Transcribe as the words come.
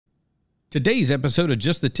Today's episode of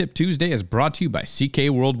Just the Tip Tuesday is brought to you by CK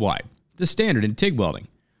Worldwide, the standard in TIG welding.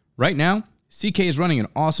 Right now, CK is running an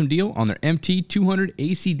awesome deal on their MT200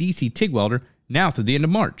 AC/DC TIG welder now through the end of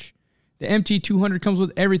March. The MT200 comes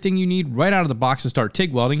with everything you need right out of the box to start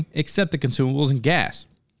TIG welding, except the consumables and gas.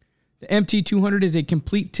 The MT200 is a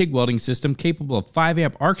complete TIG welding system capable of 5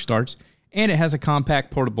 amp arc starts, and it has a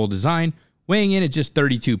compact portable design, weighing in at just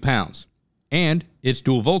 32 pounds. And it's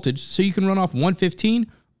dual voltage, so you can run off 115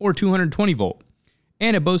 or 220 volt.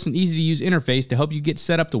 And it boasts an easy-to-use interface to help you get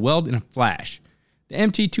set up to weld in a flash. The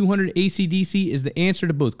MT200 AC/DC is the answer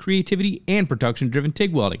to both creativity and production-driven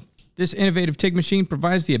TIG welding. This innovative TIG machine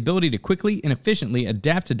provides the ability to quickly and efficiently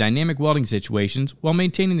adapt to dynamic welding situations while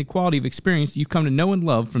maintaining the quality of experience you've come to know and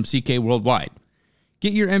love from CK Worldwide.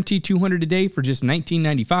 Get your MT200 today for just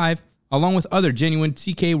 $19.95, along with other genuine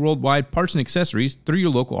CK Worldwide parts and accessories through your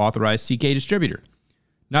local authorized CK distributor.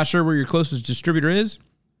 Not sure where your closest distributor is?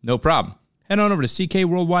 No problem. Head on over to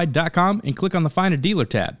ckworldwide.com and click on the Find a Dealer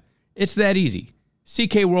tab. It's that easy.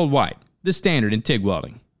 CK Worldwide, the standard in TIG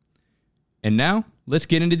welding. And now, let's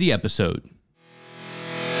get into the episode.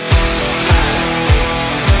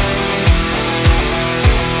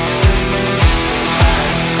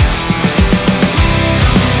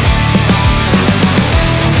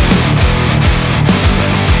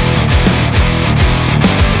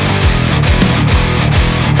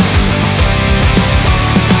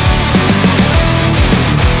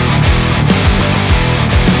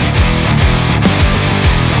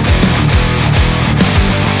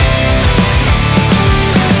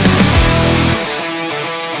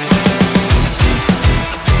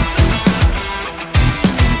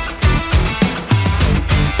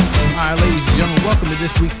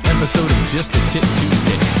 This week's episode of Just the Tip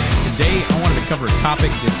Tuesday. Today, I wanted to cover a topic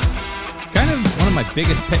that's kind of one of my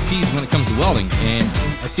biggest pet peeves when it comes to welding, and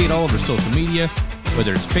I see it all over social media,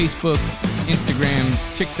 whether it's Facebook, Instagram,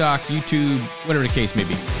 TikTok, YouTube, whatever the case may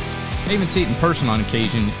be. I even see it in person on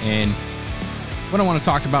occasion, and what I want to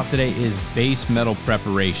talk about today is base metal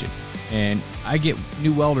preparation. And I get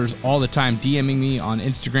new welders all the time DMing me on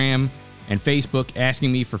Instagram and Facebook asking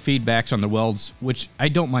me for feedbacks on the welds, which I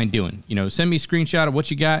don't mind doing. You know, send me a screenshot of what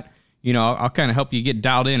you got. You know, I'll kind of help you get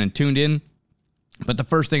dialed in and tuned in. But the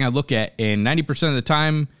first thing I look at, and 90% of the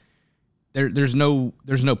time, there's no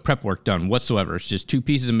prep work done whatsoever. It's just two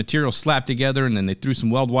pieces of material slapped together, and then they threw some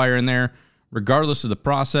weld wire in there. Regardless of the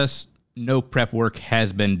process, no prep work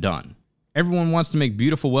has been done. Everyone wants to make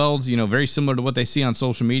beautiful welds, you know, very similar to what they see on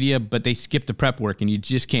social media, but they skip the prep work, and you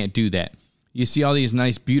just can't do that. You see all these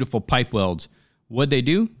nice, beautiful pipe welds. What'd they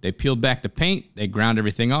do? They peeled back the paint, they ground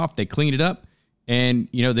everything off, they cleaned it up, and,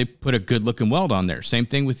 you know, they put a good-looking weld on there. Same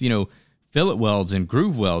thing with, you know, fillet welds and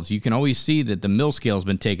groove welds. You can always see that the mill scale's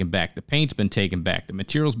been taken back, the paint's been taken back, the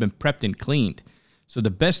material's been prepped and cleaned. So the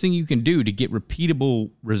best thing you can do to get repeatable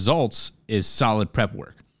results is solid prep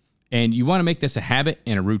work. And you want to make this a habit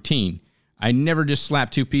and a routine. I never just slap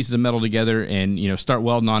two pieces of metal together and, you know, start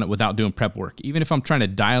welding on it without doing prep work. Even if I'm trying to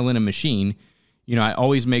dial in a machine, you know, I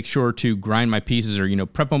always make sure to grind my pieces or, you know,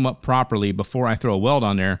 prep them up properly before I throw a weld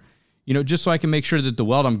on there, you know, just so I can make sure that the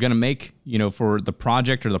weld I'm going to make, you know, for the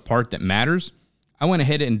project or the part that matters, I went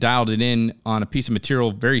ahead and dialed it in on a piece of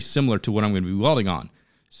material very similar to what I'm going to be welding on.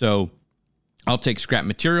 So I'll take scrap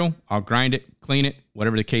material, I'll grind it, clean it,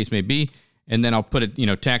 whatever the case may be, and then I'll put it, you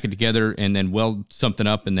know, tack it together and then weld something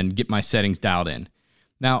up and then get my settings dialed in.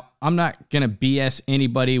 Now, I'm not going to BS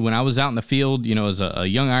anybody. When I was out in the field, you know, as a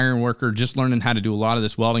young iron worker, just learning how to do a lot of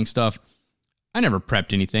this welding stuff, I never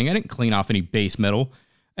prepped anything. I didn't clean off any base metal.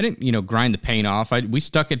 I didn't, you know, grind the paint off. We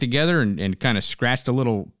stuck it together and kind of scratched a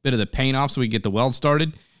little bit of the paint off so we get the weld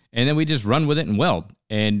started. And then we just run with it and weld.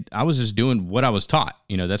 And I was just doing what I was taught.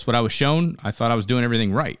 You know, that's what I was shown. I thought I was doing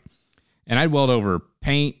everything right. And I'd weld over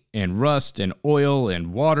paint and rust and oil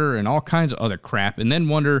and water and all kinds of other crap, and then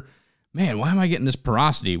wonder, man, why am I getting this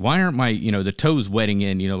porosity? Why aren't my, you know, the toes wetting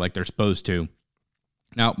in, you know, like they're supposed to?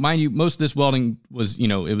 Now, mind you, most of this welding was, you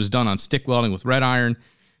know, it was done on stick welding with red iron,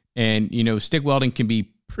 and, you know, stick welding can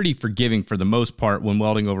be pretty forgiving for the most part when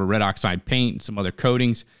welding over red oxide paint and some other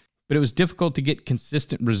coatings, but it was difficult to get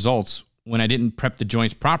consistent results when I didn't prep the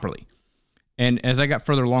joints properly. And as I got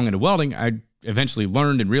further along into welding, I eventually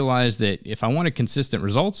learned and realized that if I wanted consistent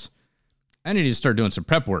results, I needed to start doing some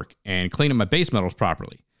prep work and cleaning my base metals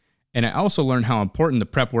properly. And I also learned how important the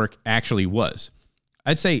prep work actually was.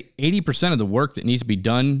 I'd say 80% of the work that needs to be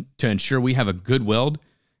done to ensure we have a good weld,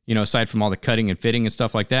 you know, aside from all the cutting and fitting and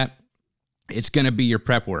stuff like that, it's going to be your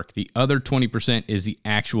prep work. The other 20% is the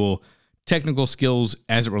actual technical skills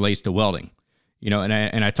as it relates to welding. You know,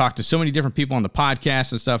 and I talk to so many different people on the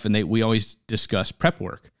podcast and stuff, and we always discuss prep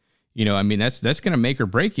work. I mean, that's going to make or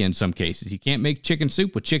break you in some cases. You can't make chicken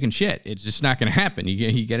soup with chicken shit. It's just not going to happen.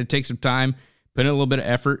 You got to take some time, put in a little bit of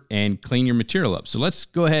effort, and clean your material up. So let's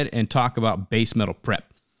go ahead and talk about base metal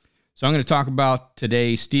prep. So I'm going to talk about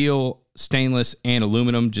today steel, stainless, and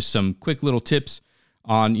aluminum, just some quick little tips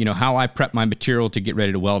on, how I prep my material to get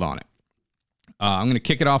ready to weld on it. I'm going to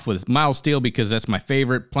kick it off with mild steel because that's my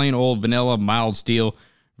favorite, plain old vanilla mild steel.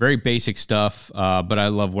 Very basic stuff, but I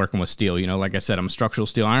love working with steel. Like I said, I'm a structural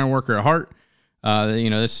steel iron worker at heart.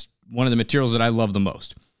 That's one of the materials that I love the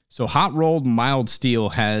most. So hot rolled mild steel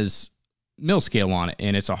has mill scale on it,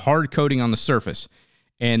 and it's a hard coating on the surface.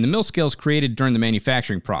 And the mill scale is created during the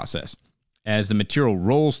manufacturing process. As the material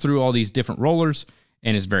rolls through all these different rollers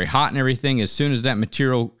and is very hot and everything, as soon as that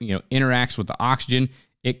material interacts with the oxygen,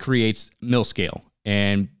 it creates mill scale.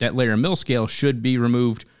 And that layer of mill scale should be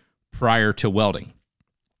removed prior to welding.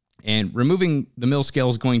 And removing the mill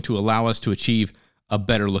scale is going to allow us to achieve a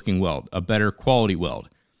better looking weld, a better quality weld.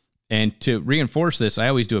 And to reinforce this, I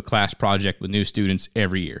always do a class project with new students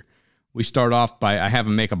every year. We start off by, I have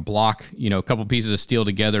them make a block, a couple pieces of steel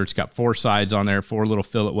together. It's got 4 sides on there, 4 little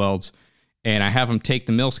fillet welds. And I have them take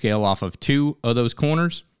the mill scale off of 2 of those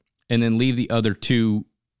corners and then leave the other 2,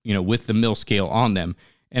 with the mill scale on them.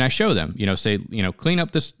 And I show them, say, clean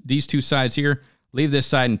up these 2 sides here, leave this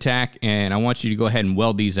side intact, and I want you to go ahead and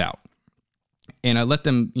weld these out. And I let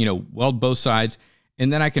them, weld both sides,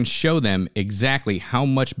 and then I can show them exactly how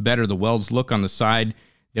much better the welds look on the side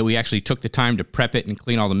that we actually took the time to prep it and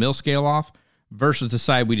clean all the mill scale off versus the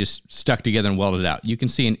side we just stuck together and welded out. You can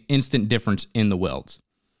see an instant difference in the welds.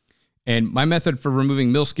 And my method for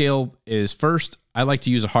removing mill scale is, first, I like to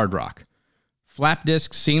use a hard rock. Flap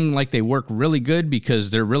discs seem like they work really good because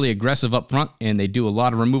they're really aggressive up front and they do a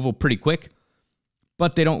lot of removal pretty quick.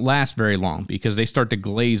 But they don't last very long because they start to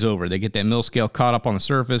glaze over. They get that mill scale caught up on the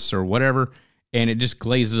surface or whatever, and it just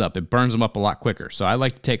glazes up. It burns them up a lot quicker. So I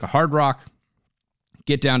like to take a hard rock,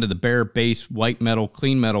 get down to the bare base, white metal,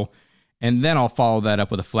 clean metal, and then I'll follow that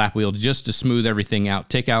up with a flap wheel just to smooth everything out,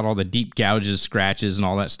 take out all the deep gouges, scratches, and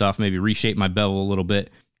all that stuff, maybe reshape my bevel a little bit.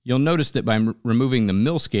 You'll notice that by removing the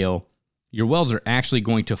mill scale, your welds are actually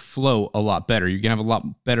going to flow a lot better. You're going to have a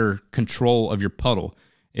lot better control of your puddle.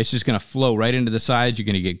 It's just going to flow right into the sides. You're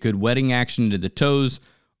going to get good wetting action into the toes.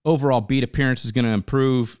 Overall bead appearance is going to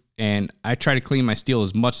improve, and I try to clean my steel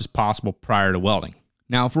as much as possible prior to welding.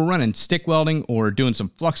 Now, if we're running stick welding or doing some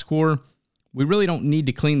flux core, we really don't need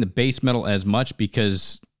to clean the base metal as much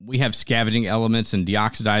because we have scavenging elements and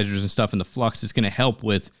deoxidizers and stuff in the flux. It's going to help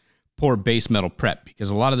with poor base metal prep because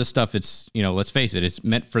a lot of this stuff, it's, let's face it, it's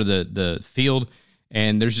meant for the field.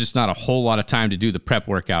 And there's just not a whole lot of time to do the prep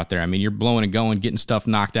work out there. I mean, you're blowing and going, getting stuff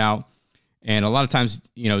knocked out. And a lot of times,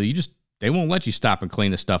 they won't let you stop and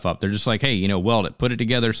clean the stuff up. They're just like, hey, weld it, put it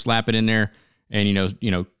together, slap it in there, and,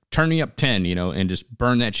 turn me up 10, and just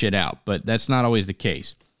burn that shit out. But that's not always the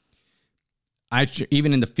case.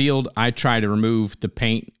 Even in the field, I try to remove the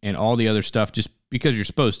paint and all the other stuff just because you're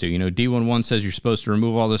supposed to. D11 says you're supposed to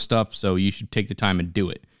remove all this stuff, so you should take the time and do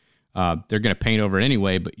it. They're going to paint over it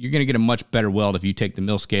anyway, but you're going to get a much better weld if you take the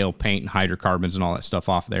mill scale, paint, and hydrocarbons and all that stuff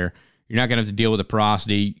off there. You're not going to have to deal with the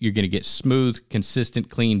porosity. You're going to get smooth, consistent,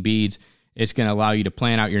 clean beads. It's going to allow you to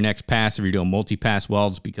plan out your next pass if you're doing multi-pass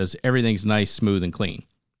welds because everything's nice, smooth, and clean.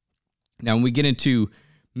 Now, when we get into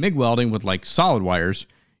MIG welding with like solid wires,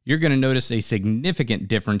 you're going to notice a significant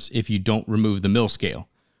difference if you don't remove the mill scale.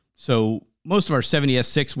 So most of our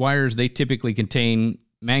 70S6 wires, they typically contain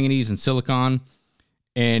manganese and silicon,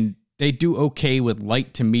 and they do okay with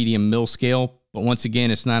light to medium mill scale, but once again,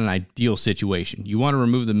 it's not an ideal situation. You want to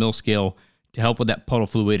remove the mill scale to help with that puddle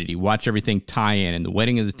fluidity, watch everything tie in and the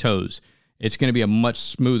wetting of the toes. It's going to be a much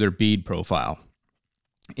smoother bead profile.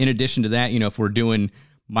 In addition to that, if we're doing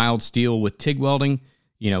mild steel with TIG welding,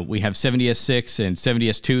 we have 70S6 and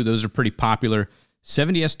 70S2. Those are pretty popular.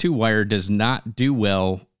 70S2 wire does not do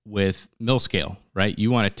well with mill scale, right? You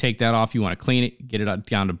want to take that off. You want to clean it, get it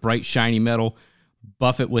down to bright, shiny metal,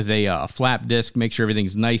 buff it with a flap disc, make sure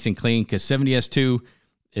everything's nice and clean because 70S2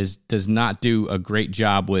 does not do a great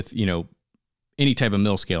job with, any type of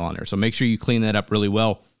mill scale on there. So make sure you clean that up really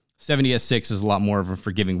well. 70S6 is a lot more of a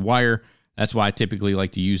forgiving wire. That's why I typically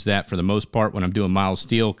like to use that for the most part when I'm doing mild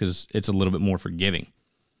steel because it's a little bit more forgiving.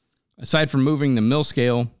 Aside from moving the mill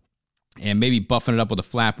scale and maybe buffing it up with a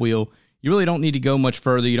flap wheel, you really don't need to go much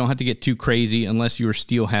further. You don't have to get too crazy unless your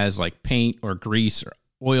steel has like paint or grease or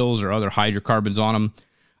oils or other hydrocarbons on them.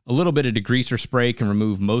 A little bit of degreaser spray can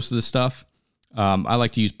remove most of the stuff. I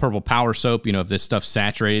like to use purple power soap. If this stuff's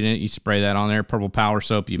saturated in it, you spray that on there. Purple power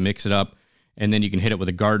soap, you mix it up, and then you can hit it with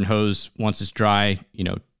a garden hose. Once it's dry,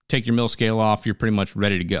 take your mill scale off. You're pretty much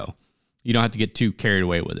ready to go. You don't have to get too carried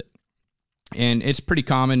away with it. And it's pretty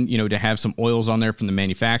common, to have some oils on there from the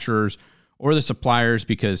manufacturers or the suppliers,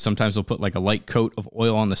 because sometimes they'll put like a light coat of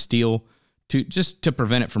oil on the steel to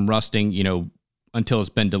prevent it from rusting, until it's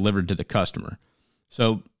been delivered to the customer.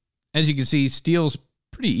 So as you can see, steel's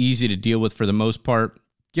pretty easy to deal with for the most part.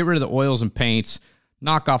 Get rid of the oils and paints,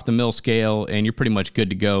 knock off the mill scale, and you're pretty much good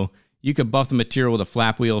to go. You can buff the material with a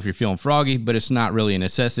flap wheel if you're feeling froggy, but it's not really a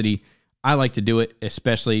necessity. I like to do it,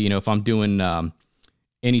 especially, if I'm doing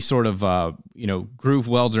any sort of, groove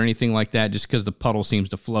welds or anything like that, just because the puddle seems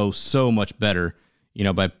to flow so much better,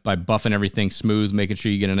 by buffing everything smooth, making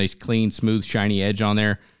sure you get a nice, clean, smooth, shiny edge on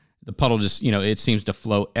there. The puddle just, it seems to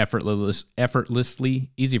flow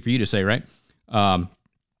effortlessly. Easy for you to say, right?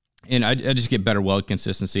 And I just get better weld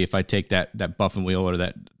consistency if I take that buffing wheel or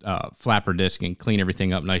that flapper disc and clean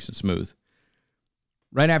everything up nice and smooth.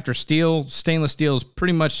 Right after steel, stainless steel is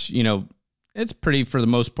pretty much, it's pretty, for the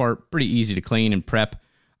most part, pretty easy to clean and prep.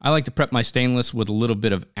 I like to prep my stainless with a little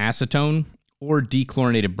bit of acetone or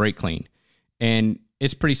dechlorinated brake clean. And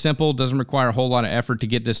it's pretty simple. Doesn't require a whole lot of effort to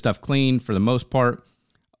get this stuff clean for the most part.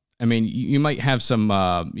 I mean, you might have some,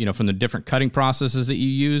 from the different cutting processes that you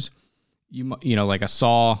use, like a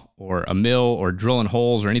saw or a mill or drilling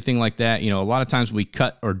holes or anything like that. A lot of times we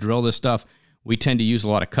cut or drill this stuff, we tend to use a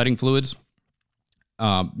lot of cutting fluids,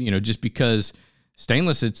 just because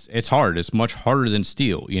stainless, it's hard. It's much harder than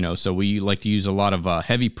steel, so we like to use a lot of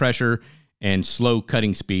heavy pressure and slow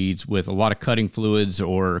cutting speeds with a lot of cutting fluids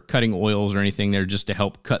or cutting oils or anything there just to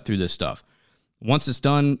help cut through this stuff. Once it's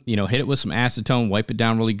done, hit it with some acetone, wipe it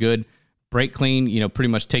down really good. Brake clean, pretty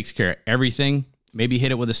much takes care of everything. Maybe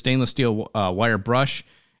hit it with a stainless steel wire brush.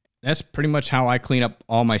 That's pretty much how I clean up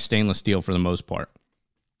all my stainless steel for the most part.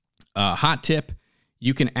 Hot tip,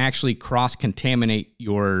 you can actually cross-contaminate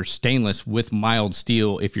your stainless with mild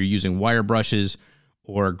steel if you're using wire brushes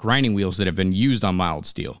or grinding wheels that have been used on mild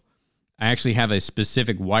steel. I actually have a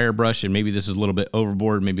specific wire brush, and maybe this is a little bit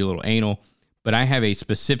overboard, maybe a little anal, but I have a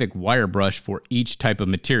specific wire brush for each type of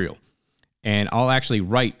material. And I'll actually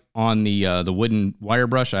write on the wooden wire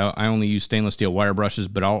brush. I only use stainless steel wire brushes,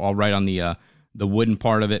 but I'll write on the wooden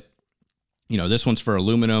part of it. This one's for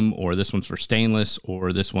aluminum, or this one's for stainless,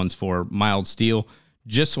 or this one's for mild steel,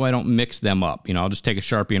 just so I don't mix them up. I'll just take a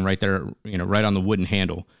Sharpie and write there, right on the wooden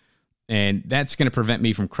handle. And that's going to prevent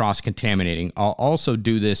me from cross-contaminating. I'll also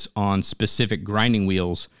do this on specific grinding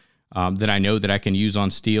wheels that I know that I can use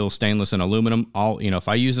on steel, stainless, and aluminum. If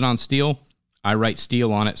I use it on steel, I write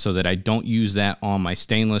steel on it so that I don't use that on my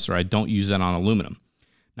stainless, or I don't use that on aluminum.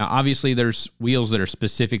 Now, obviously, there's wheels that are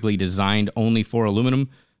specifically designed only for aluminum,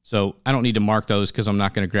 so I don't need to mark those because I'm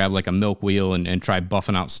not going to grab like a milk wheel and try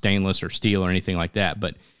buffing out stainless or steel or anything like that.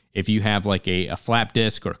 But if you have like a flap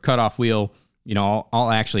disc or a cutoff wheel,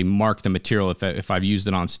 I'll actually mark the material if I've used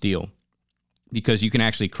it on steel, because you can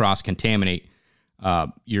actually cross-contaminate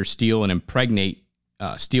your steel and impregnate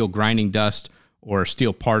steel grinding dust or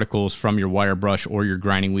steel particles from your wire brush or your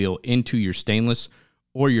grinding wheel into your stainless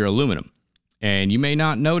or your aluminum. And you may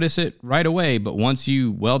not notice it right away, but once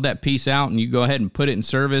you weld that piece out and you go ahead and put it in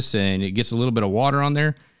service and it gets a little bit of water on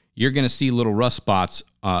there, you're going to see little rust spots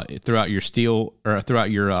throughout your steel or throughout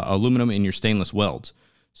your aluminum and your stainless welds.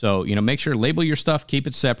 So, make sure label your stuff, keep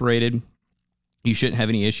it separated. You shouldn't have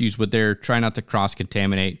any issues with there. Try not to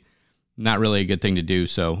cross-contaminate. Not really a good thing to do.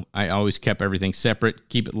 So I always kept everything separate,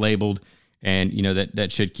 keep it labeled, and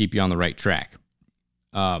that should keep you on the right track.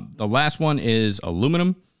 The last one is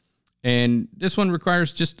aluminum. And this one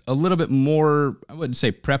requires just a little bit more, I wouldn't say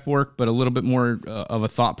prep work, but a little bit more of a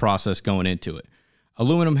thought process going into it.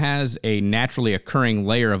 Aluminum has a naturally occurring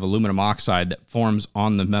layer of aluminum oxide that forms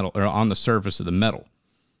on the metal, or on the surface of the metal.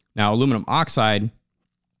 Now, aluminum oxide,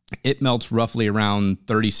 it melts roughly around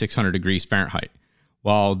 3,600 degrees Fahrenheit,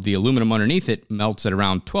 while the aluminum underneath it melts at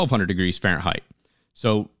around 1,200 degrees Fahrenheit.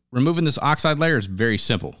 So removing this oxide layer is very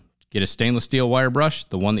simple. Get a stainless steel wire brush,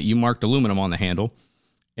 the one that you marked aluminum on the handle,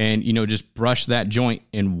 and, just brush that joint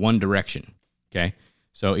in one direction, okay?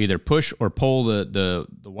 So either push or pull the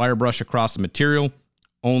wire brush across the material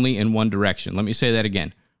only in one direction. Let me say that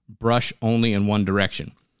again. Brush only in one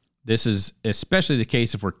direction. This is especially the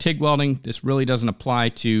case if we're TIG welding. This really doesn't apply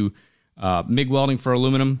to MIG welding for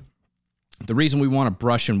aluminum. The reason we want to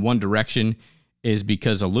brush in one direction is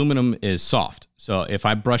because aluminum is soft. So if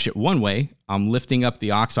I brush it one way, I'm lifting up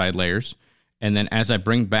the oxide layers. And then as I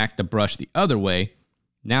bring back the brush the other way,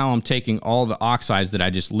 now I'm taking all the oxides that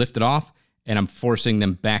I just lifted off and I'm forcing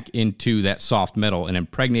them back into that soft metal and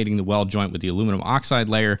impregnating the weld joint with the aluminum oxide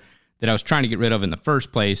layer that I was trying to get rid of in the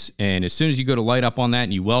first place. And as soon as you go to light up on that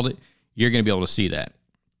and you weld it, you're going to be able to see that.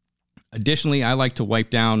 Additionally, I like to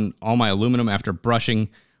wipe down all my aluminum after brushing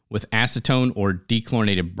with acetone or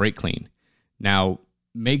dechlorinated brake clean. Now,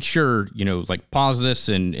 make sure, like pause this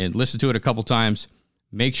and listen to it a couple times.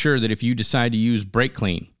 Make sure that if you decide to use brake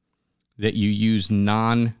clean, that you use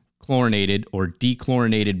non-chlorinated or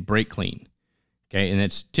dechlorinated brake clean. Okay, and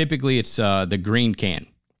it's typically the green can.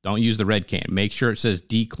 Don't use the red can. Make sure it says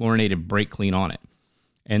dechlorinated brake clean on it.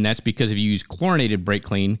 And that's because if you use chlorinated brake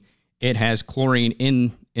clean, it has chlorine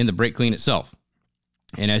in the brake clean itself.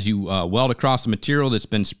 And as you weld across the material that's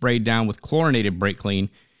been sprayed down with chlorinated brake clean,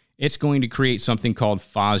 it's going to create something called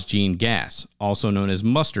phosgene gas, also known as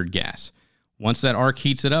mustard gas. Once that arc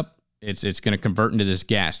heats it up, it's going to convert into this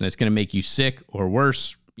gas, and it's going to make you sick or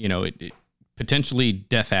worse, it potentially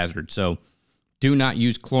death hazard. So do not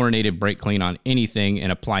use chlorinated brake clean on anything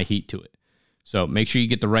and apply heat to it. So make sure you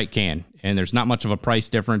get the right can, and there's not much of a price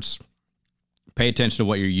difference. Pay attention to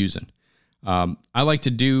what you're using. I like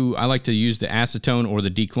to use the acetone or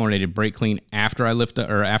the dechlorinated brake clean after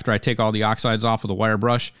I take all the oxides off with a wire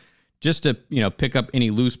brush, just to pick up any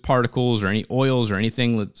loose particles or any oils or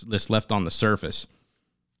anything that's left on the surface.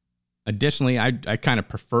 Additionally, I kind of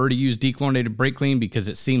prefer to use dechlorinated brake clean because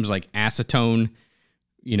it seems like acetone,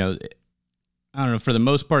 I don't know, for the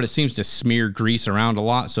most part, it seems to smear grease around a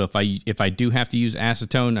lot. So if I do have to use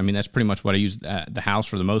acetone, I mean, that's pretty much what I use at the house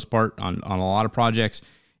for the most part on a lot of projects.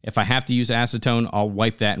 If I have to use acetone, I'll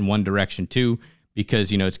wipe that in one direction too,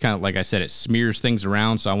 because, it's kind of like I said, it smears things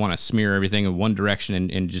around. So I want to smear everything in one direction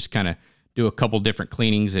and just kind of do a couple different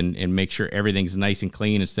cleanings and make sure everything's nice and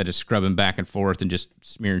clean instead of scrubbing back and forth and just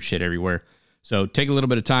smearing shit everywhere. So take a little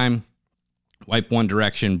bit of time, wipe one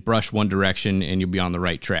direction, brush one direction, and you'll be on the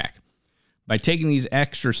right track. By taking these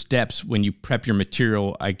extra steps when you prep your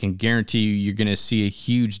material, I can guarantee you're going to see a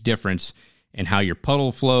huge difference in how your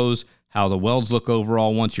puddle flows, how the welds look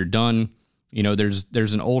overall once you're done.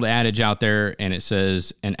 There's an old adage out there, and it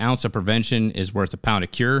says an ounce of prevention is worth a pound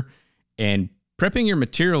of cure. And prepping your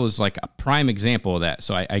material is like a prime example of that.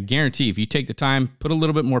 So I guarantee if you take the time, put a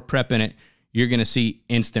little bit more prep in it, you're going to see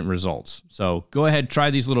instant results. So go ahead, try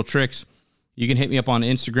these little tricks. You can hit me up on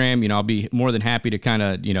Instagram. I'll be more than happy to kind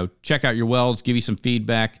of, check out your welds, give you some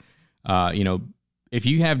feedback. If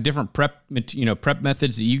you have different prep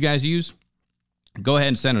methods that you guys use, go ahead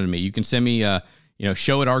and send them to me. You can send me,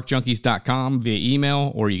 show@arcjunkies.com via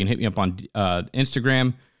email, or you can hit me up on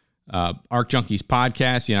Instagram, Arc Junkies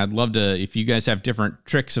Podcast. I'd love to, if you guys have different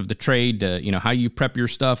tricks of the trade, how you prep your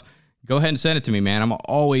stuff, go ahead and send it to me, man. I'm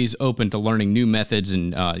always open to learning new methods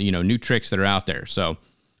and, new tricks that are out there. So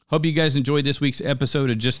hope you guys enjoyed this week's episode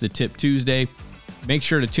of Just the Tip Tuesday. Make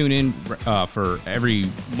sure to tune in for every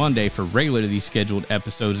Monday for regularly scheduled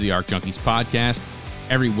episodes of the Arc Junkies Podcast,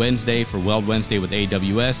 every Wednesday for Weld Wednesday with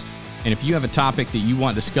AWS. And if you have a topic that you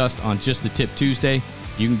want discussed on Just the Tip Tuesday,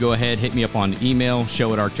 you can go ahead, hit me up on email,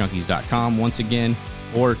 show@arcjunkies.com once again,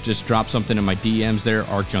 or just drop something in my DMs there,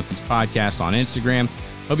 Arc Junkies Podcast on Instagram.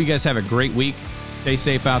 Hope you guys have a great week. Stay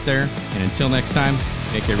safe out there. And until next time,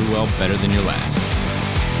 make every weld better than your last.